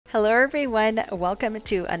Hello everyone, welcome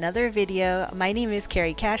to another video. My name is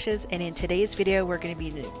Carrie Cashes, and in today's video we're going to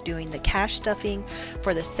be doing the cash stuffing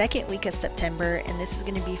for the second week of September, and this is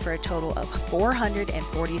going to be for a total of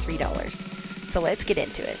 $443. So let's get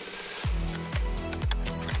into it.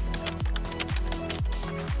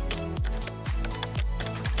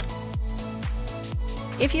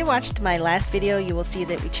 If you watched my last video, you will see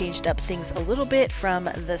that we changed up things a little bit from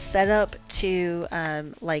the setup to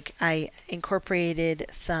like I incorporated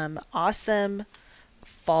some awesome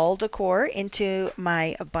fall decor into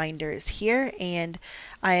my binders here, and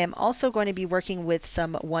I am also going to be working with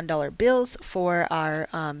some $1 bills for our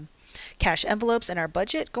cash envelopes and our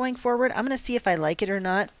budget going forward. I'm going to see if I like it or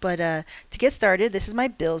not, but to get started, this is my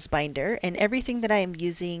bills binder, and everything that I am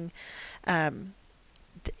using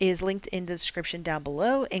is linked in the description down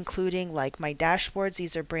below, including like my dashboards.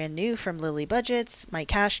 These are brand new from Lily Budgets, my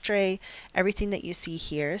cash tray, everything that you see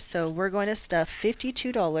here. So we're going to stuff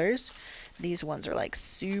 $52. These ones are like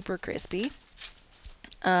super crispy.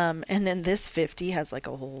 And then this 50 has like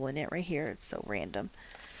a hole in it right here. It's so random.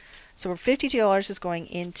 So $52 is going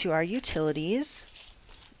into our utilities.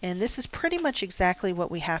 And this is pretty much exactly what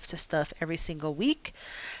we have to stuff every single week.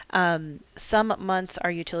 Some months our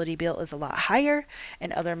utility bill is a lot higher,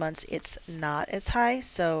 and other months it's not as high.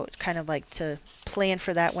 So kind of like to plan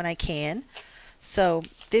for that when I can. So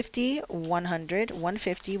 50, 100,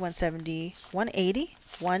 150, 170, 180,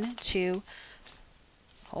 1, 2,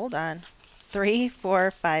 hold on, 3, 4,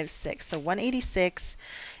 5, 6. So 186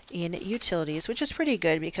 in utilities, which is pretty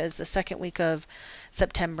good because the second week of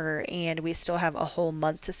September and we still have a whole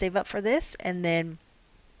month to save up for this, and then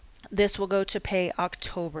this will go to pay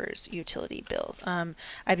October's utility bill.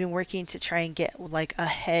 I've been working to try and get like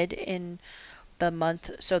ahead in the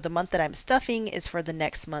month, so the month that I'm stuffing is for the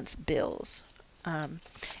next month's bills.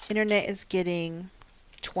 Internet is getting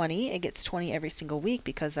 20. It gets 20 every single week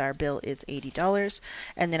because our bill is $80,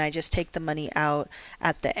 and then I just take the money out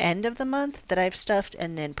at the end of the month that I've stuffed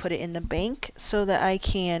and then put it in the bank so that I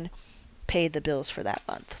can pay the bills for that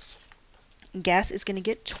month. Gas is going to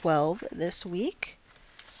get 12 this week.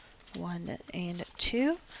 1 and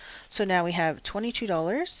 2. So now we have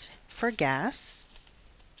 $22 for gas.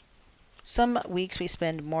 Some weeks we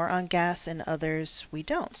spend more on gas and others we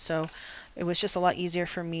don't. So it was just a lot easier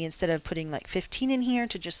for me, instead of putting like 15 in here,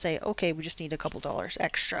 to just say, okay, we just need a couple dollars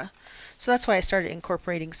extra. So that's why I started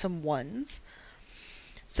incorporating some ones.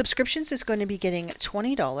 Subscriptions is going to be getting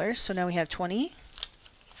 $20. So now we have 20,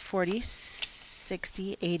 40,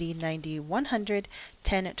 60, 80, 90, 100,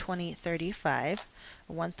 10, 20, 35,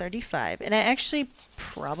 135. And I actually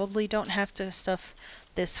probably don't have to stuff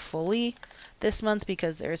this fully this month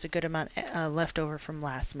because there's a good amount left over from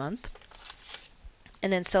last month.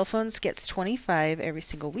 And then cell phones gets 25 every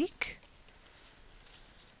single week.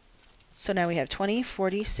 So now we have 20,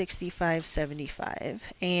 40, 65,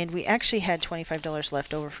 75. And we actually had $25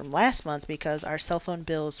 left over from last month because our cell phone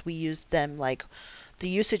bills, we used them like the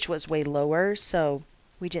usage was way lower, so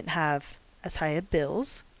we didn't have as high of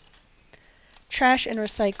bills. Trash and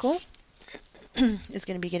recycle is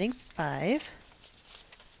going to be getting 5.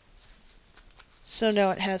 So now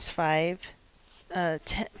it has 5,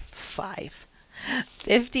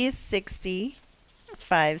 50, 60,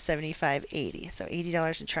 5, 75, 80. So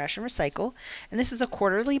 $80 in trash and recycle. And this is a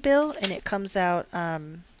quarterly bill, and it comes out, I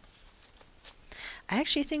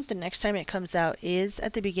actually think the next time it comes out is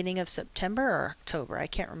at the beginning of September or October. I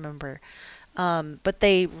can't remember. But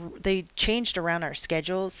they changed around our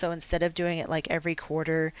schedule, so instead of doing it like every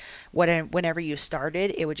quarter, whenever you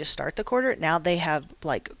started, it would just start the quarter. Now they have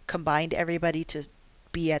like combined everybody to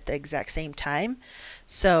be at the exact same time.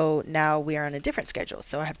 So now we are on a different schedule,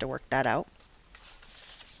 so I have to work that out.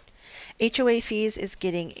 HOA fees is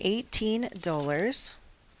getting $18.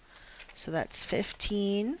 So that's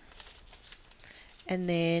 15. And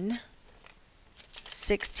then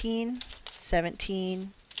 16,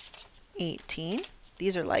 17, 18.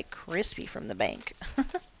 These are like crispy from the bank.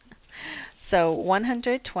 So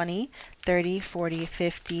 120, 30, 40,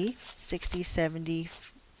 50, 60, 70,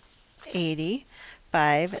 80,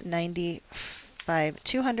 5, 90, 5,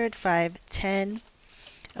 200, 5, 10,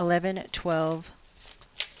 11, 12,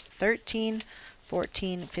 13,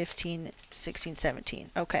 14, 15, 16, 17.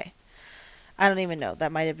 Okay. I don't even know.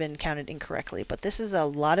 That might have been counted incorrectly, but this is a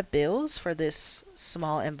lot of bills for this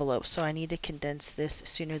small envelope, so I need to condense this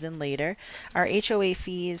sooner than later. Our HOA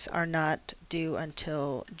fees are not due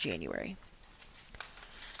until January.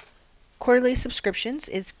 Quarterly subscriptions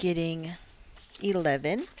is getting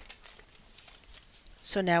 11.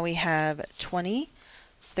 So now we have 20,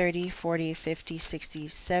 30, 40, 50, 60,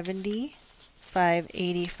 70, 5,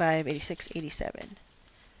 85, 86, 87.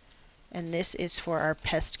 And this is for our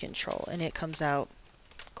pest control, and it comes out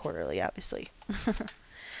quarterly, obviously.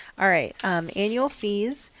 All right, annual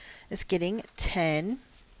fees is getting 10.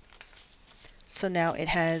 So now it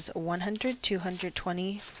has 100, 200,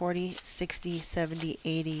 20, 40, 60, 70,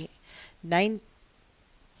 80, 9.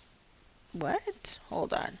 What?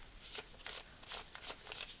 Hold on.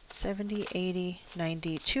 70, 80,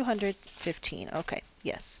 90, 215. Okay,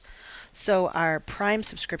 yes. So our Prime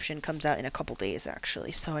subscription comes out in a couple days,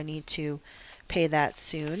 actually. So I need to pay that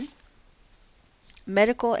soon.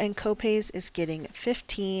 Medical and copays is getting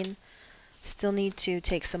 15. Still need to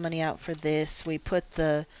take some money out for this. We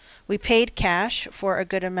paid cash for a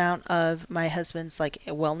good amount of my husband's like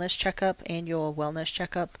wellness checkup, annual wellness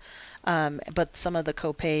checkup. But some of the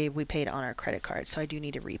copay we paid on our credit card, so I do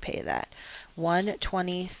need to repay that. 1,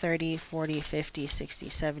 20, 30, 40, 50, 60,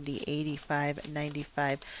 70, 85,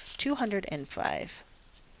 95, 205.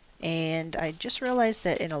 And I just realized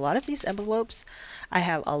that in a lot of these envelopes, I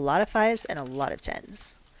have a lot of 5s and a lot of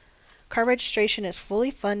 10s. Car registration is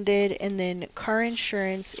fully funded, and then car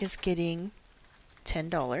insurance is getting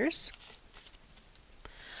 $10.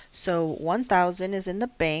 So 1,000 is in the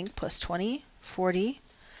bank plus 20, 40,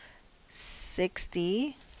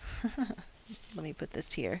 60. Let me put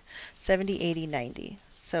this here. 70, 80, 90.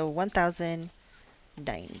 So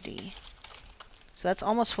 1,090. So that's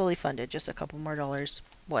almost fully funded. Just a couple more dollars.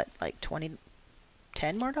 What, like 10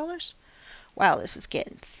 more dollars? Wow, this is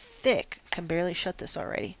getting thick. Can barely shut this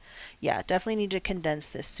already. Yeah, definitely need to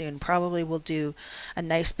condense this soon. Probably will do a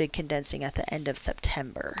nice big condensing at the end of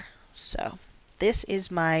September. So this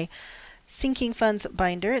is my sinking funds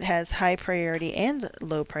binder. It has high priority and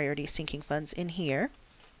low priority sinking funds in here.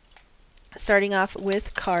 Starting off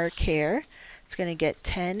with car care, it's going to get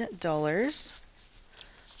 $10.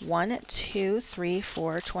 1, 2, 3,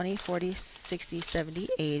 4, 20, 40, 60, 70,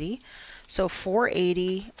 80. So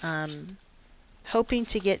 480. Hoping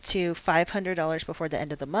to get to $500 before the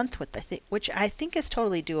end of the month, with which I think is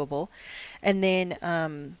totally doable. And then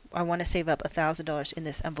I want to save up $1,000 in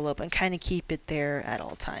this envelope and kind of keep it there at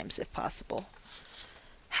all times if possible.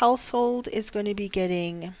 Household is going to be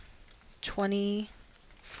getting $20,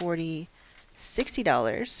 $40,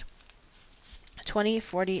 $60. 20,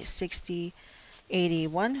 40, 60,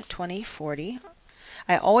 81, 20, 40.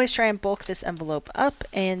 I always try and bulk this envelope up,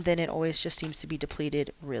 and then it always just seems to be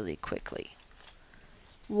depleted really quickly.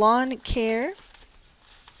 Lawn care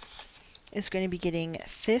is going to be getting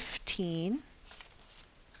 15.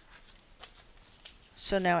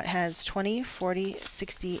 So now it has 20, 40,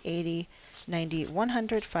 60, 80, 90,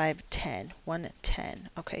 100, 5, 10. 110.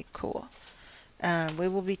 Okay, cool. We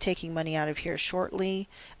will be taking money out of here shortly,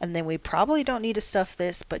 and then we probably don't need to stuff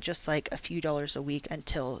this, but just like a few dollars a week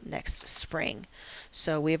until next spring.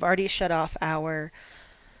 So we've already shut off our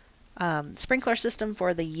sprinkler system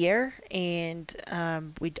for the year, and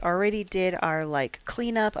we already did our like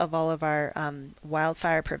cleanup of all of our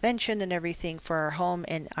wildfire prevention and everything for our home,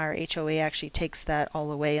 and our HOA actually takes that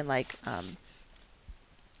all away and like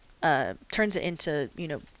turns it into, you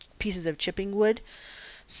know, pieces of chipping wood.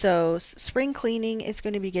 So spring cleaning is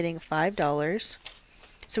going to be getting $5.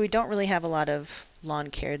 So we don't really have a lot of lawn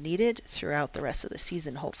care needed throughout the rest of the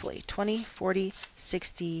season, hopefully. 20, 40,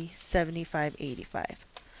 60, 75, 85.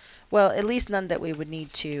 Well, at least none that we would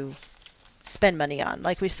need to spend money on.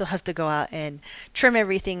 Like we still have to go out and trim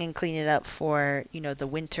everything and clean it up for, you know, the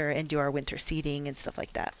winter and do our winter seeding and stuff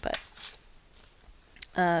like that. But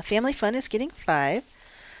family fun is getting 5.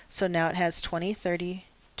 So now it has 20, 30,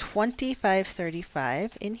 25,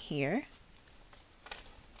 35 in here.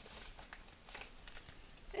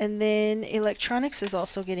 And then electronics is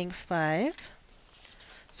also getting 5.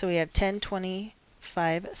 So we have 10,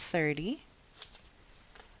 25, 30.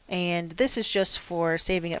 And this is just for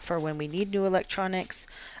saving it for when we need new electronics.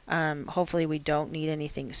 Hopefully we don't need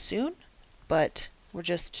anything soon, but we're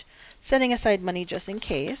just setting aside money just in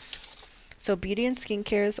case. So beauty and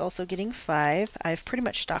skincare is also getting 5. I've pretty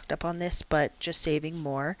much stocked up on this, but just saving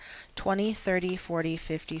more. 20, 30, 40,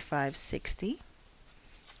 55, 60.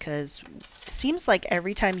 Because it seems like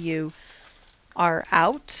every time you are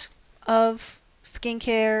out of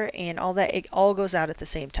skincare and all that, it all goes out at the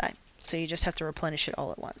same time. So you just have to replenish it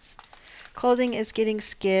all at once. Clothing is getting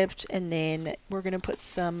skipped, and then we're going to put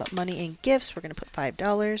some money in gifts. We're going to put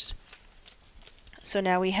 $5. So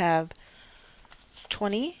now we have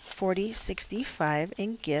 20, 40, 65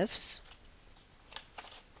 in gifts.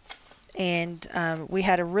 and we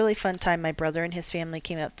had a really fun time. My brother and his family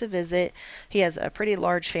came up to visit. He has a pretty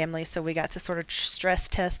large family, so we got to sort of stress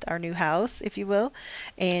test our new house, if you will,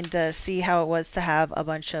 and see how it was to have a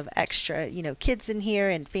bunch of extra, kids in here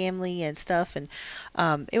and family and stuff. And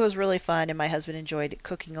it was really fun, and my husband enjoyed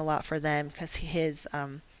cooking a lot for them because his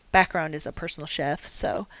background is a personal chef.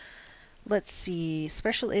 So let's see,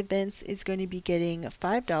 special events is going to be getting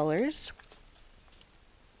 $5.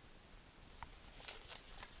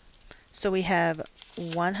 So we have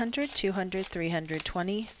 100, 200, 300,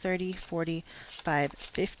 20, 30, 40, 5,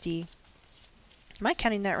 50. Am I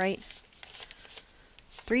counting that right?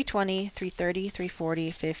 320, 330,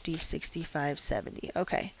 340, 50, 65, 70.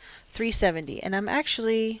 Okay, 370. And I'm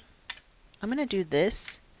going to do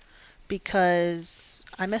this because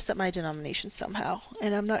I messed up my denomination somehow,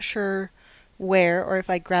 and I'm not sure where, or if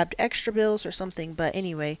I grabbed extra bills or something, but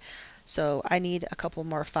anyway, so I need a couple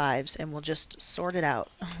more fives, and we'll just sort it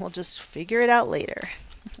out. We'll just figure it out later.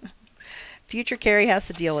 Future Carrie has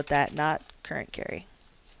to deal with that, not current Carrie.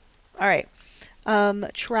 All right,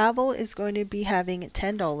 travel is going to be having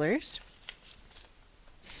 $10.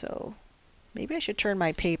 So maybe I should turn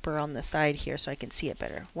my paper on the side here so I can see it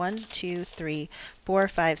better. 1, 2, 3, 4,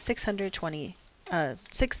 5, 620,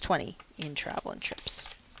 620 in travel and trips.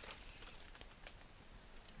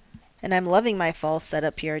 And I'm loving my fall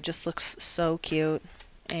setup here. It just looks so cute.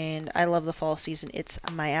 And I love the fall season. It's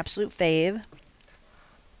my absolute fave.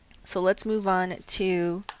 So let's move on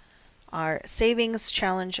to our savings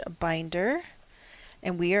challenge binder.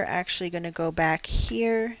 And we are actually going to go back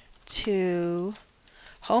here to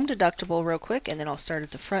home deductible real quick, and then I'll start at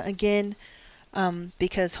the front again,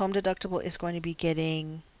 because home deductible is going to be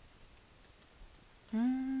getting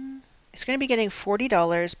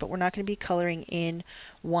 $40, but we're not going to be coloring in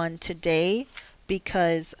one today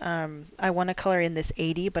because I want to color in this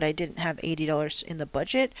 80, but I didn't have $80 in the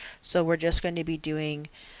budget, so we're just going to be doing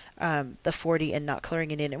the 40 and not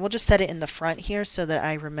coloring it in, and we'll just set it in the front here so that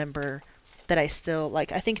I remember that I still I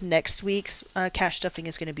think next week's cash stuffing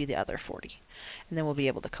is going to be the other 40, and then we'll be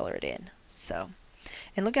able to color it in. So,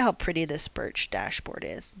 and look at how pretty this birch dashboard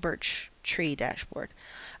is, birch tree dashboard.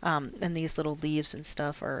 And these little leaves and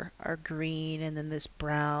stuff are green, and then this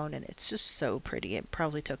brown, and it's just so pretty. It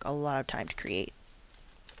probably took a lot of time to create.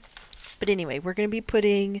 But anyway, we're going to be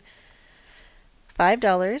putting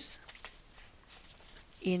 $5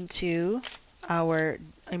 into our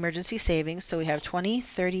emergency savings. So we have 20,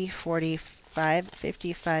 30, 40, 5,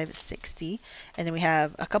 55, 60, and then we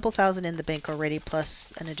have a couple thousand in the bank already,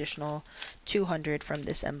 plus an additional 200 from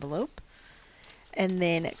this envelope. And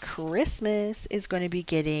then Christmas is going to be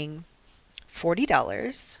getting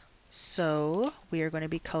 $40. So we are going to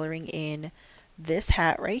be coloring in this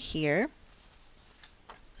hat right here.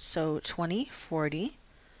 So 20, 40.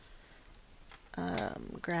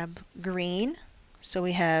 Grab green. So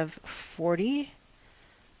we have $40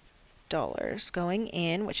 going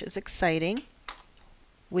in, which is exciting.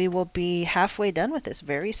 We will be halfway done with this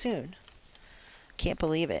very soon. Can't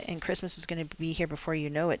believe it. And Christmas is going to be here before you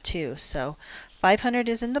know it too. So 500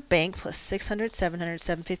 is in the bank, plus 600, 700,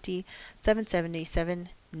 750, 770,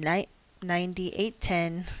 790,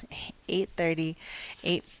 810, 830,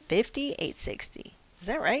 850, 860. Is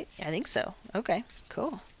that right? I think so. Okay,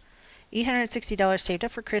 cool. $860 saved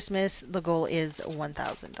up for Christmas. The goal is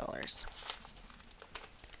 $1,000.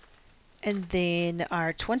 And then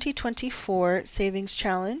our 2024 savings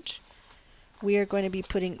challenge, we are going to be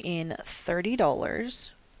putting in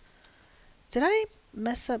 $30. Did I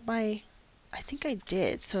mess up my... I think I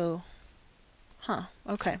did. So,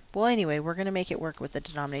 okay. Well, anyway, we're going to make it work with the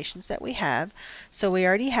denominations that we have. So we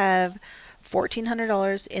already have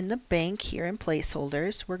 $1,400 in the bank here in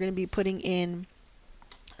placeholders. We're going to be putting in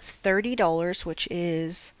 $30, which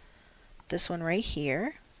is this one right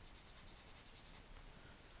here.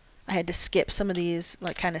 I had to skip some of these,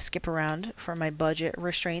 kind of skip around for my budget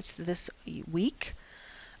restraints this week.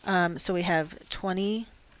 So we have 10,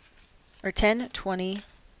 20,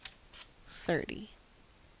 30.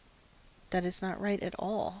 That is not right at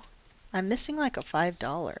all. I'm missing a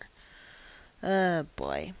 $5. Oh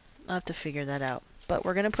boy, I'll have to figure that out. But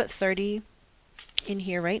we're going to put 30 in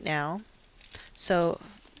here right now. So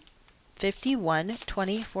 51,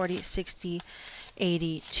 20, 40, 60,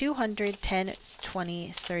 80, 200, 10, 20,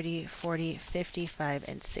 30, 40, 55,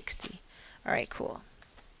 and 60. All right, cool.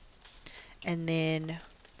 And then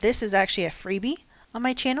this is actually a freebie on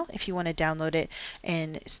my channel if you want to download it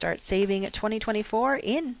and start saving 2024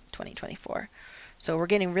 in 2024. So we're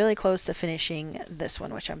getting really close to finishing this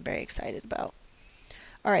one, which I'm very excited about.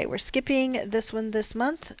 All right, we're skipping this one this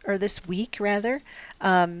month, or this week rather.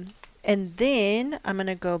 And then I'm going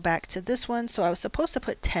to go back to this one. So I was supposed to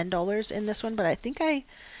put $10 in this one, but I think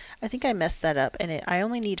I messed that up, and I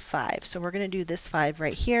only need 5. So we're going to do this 5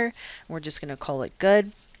 right here. And we're just going to call it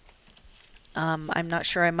good. I'm not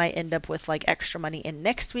sure, I might end up with like extra money in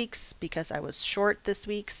next week's because I was short this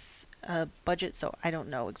week's budget, so I don't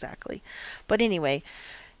know exactly. But anyway,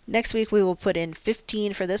 next week we will put in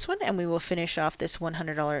 15 for this one, and we will finish off this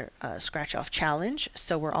 $100 scratch off challenge.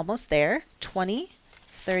 So we're almost there. 20,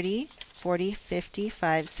 30, 40,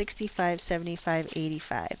 55, 65, 75,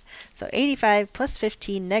 85. So 85 plus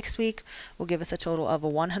 15 next week will give us a total of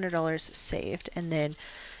 $100 saved. And then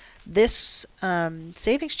this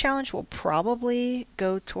savings challenge will probably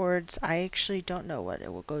go towards, I actually don't know what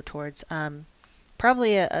it will go towards,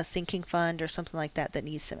 probably a sinking fund or something like that that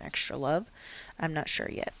needs some extra love. I'm not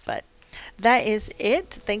sure yet, but that is it.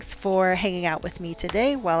 Thanks for hanging out with me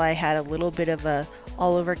today while I had a little bit of a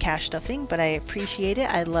all over cash stuffing, but I appreciate it.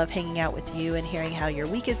 I love hanging out with you and hearing how your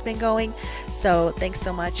week has been going. So thanks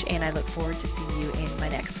so much, and I look forward to seeing you in my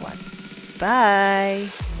next one. Bye.